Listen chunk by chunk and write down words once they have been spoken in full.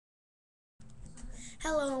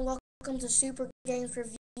Hello and welcome to Super Games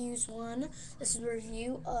Reviews 1. This is a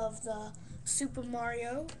review of the um Super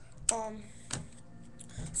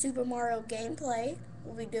Mario gameplay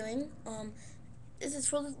we'll be doing. This is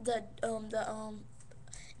for the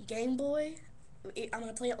Game Boy. I'm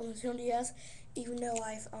gonna play it on the Nintendo DS, even though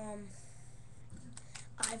I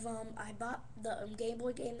bought the Game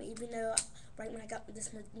Boy game, even though right when I got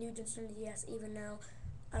this new Nintendo DS, even though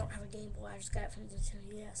I don't have a Game Boy, I just got it from the Nintendo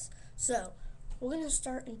DS. So we're gonna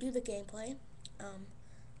start and do the gameplay.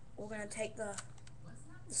 We're gonna take the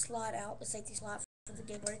slide out, the safety slide for the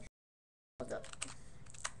Game Boy of the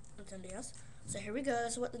Nintendo DS. So here we go.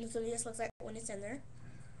 This is what the Nintendo DS looks like when it's in there.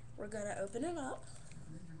 We're gonna open it up.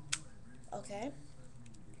 Okay.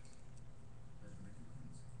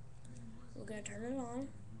 We're gonna turn it on.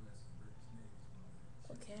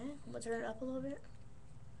 Okay. I'm gonna turn it up a little bit.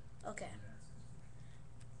 Okay.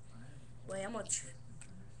 Wait, I'm gonna.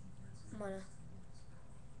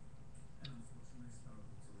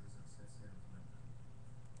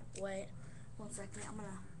 Wait. 1 second.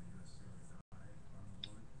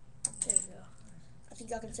 There you go. I think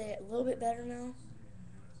y'all can say it a little bit better now.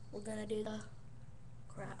 We're gonna do the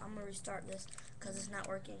crap. I'm gonna restart this because it's not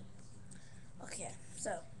working. Okay,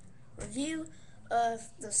 so review of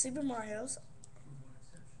the Super Mario's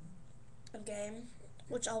game,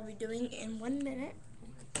 which I'll be doing in 1 minute.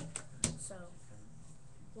 So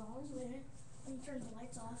while I'm waiting, let me turn the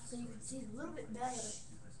lights off so you can see a little bit better.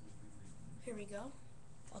 Here we go.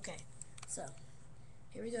 Okay, so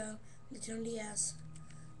here we go. Nintendo DS.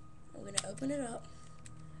 We're gonna open it up.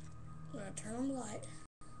 We're gonna turn on the light.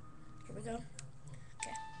 Here we go.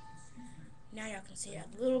 Okay. Now y'all can see it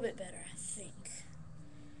a little bit better, I think.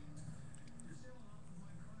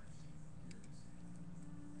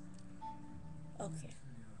 Okay.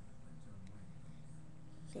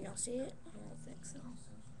 Can y'all see it? I don't think so.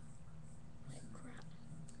 Like crap.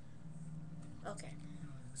 Okay.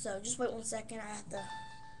 So just wait 1 second. I have to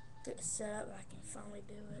get it set up. I can finally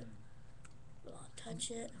do it. I'll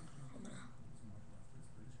touch it.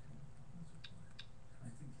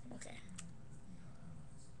 Okay.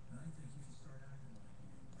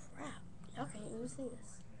 Crap. Y'all can't even see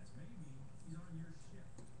this.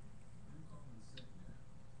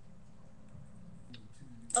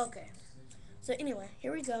 Okay. So anyway,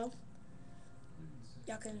 here we go.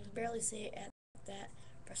 Y'all can barely see it at that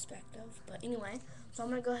perspective. But anyway, so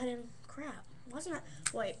I'm going to go ahead and crap. Wasn't that?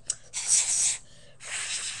 Wait.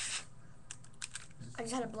 I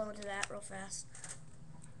just had to blow into that real fast.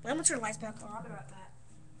 Wait, I'm going to turn the lights back on. I'll be right back.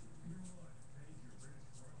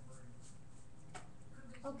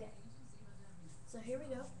 Okay. So here we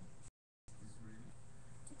go.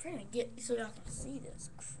 I'm trying to get so y'all can see this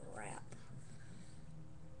crap.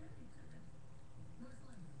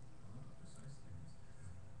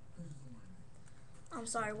 I'm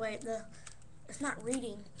sorry, wait, it's not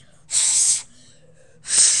reading.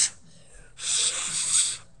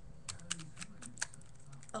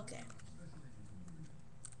 Okay.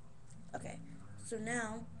 Okay. So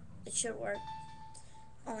now it should work.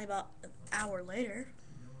 Only about an hour later.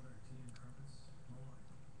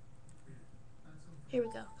 Here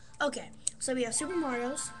we go. Okay. So we have Super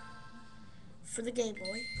Mario's for the Game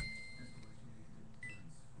Boy.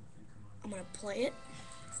 I'm gonna play it.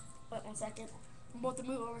 Wait 1 second. I'm about to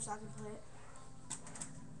move over so I can play it.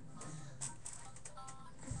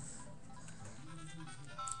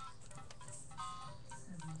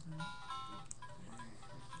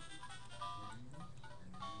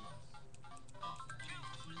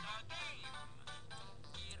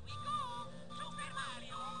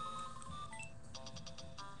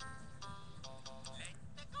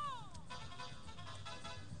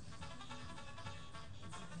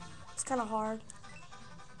 It's kind of hard.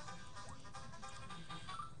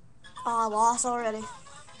 Oh, I lost already.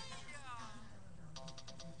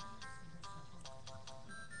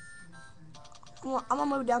 I'm gonna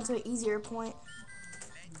move down to an easier point.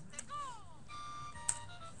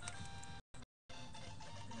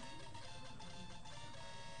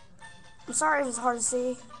 I'm sorry if it's hard to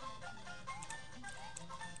see.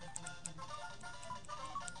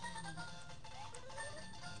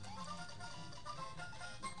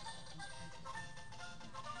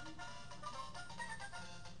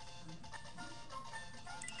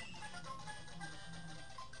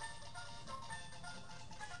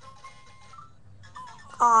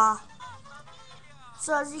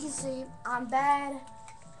 So as you can see, I'm bad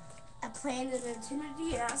at playing the Nintendo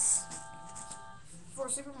DS for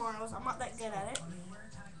Super Mario's. I'm not that good at it.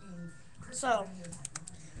 So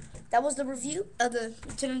that was the review of the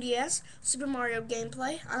Nintendo DS Super Mario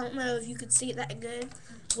gameplay. I don't know if you could see it that good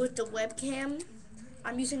with the webcam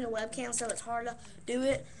I'm using a webcam, so it's hard to do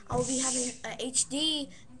it. I will be having a HD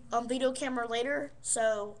video camera later,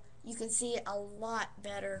 so you can see it a lot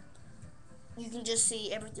better. You can just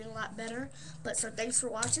see everything a lot better. But so thanks for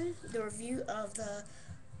watching the review of the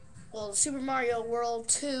Super Mario World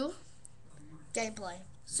 2 gameplay.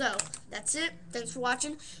 So that's it. Thanks for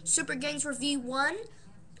watching Super Games Review 1.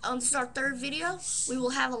 This is our third video. We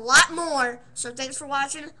will have a lot more. So thanks for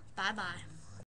watching. Bye bye.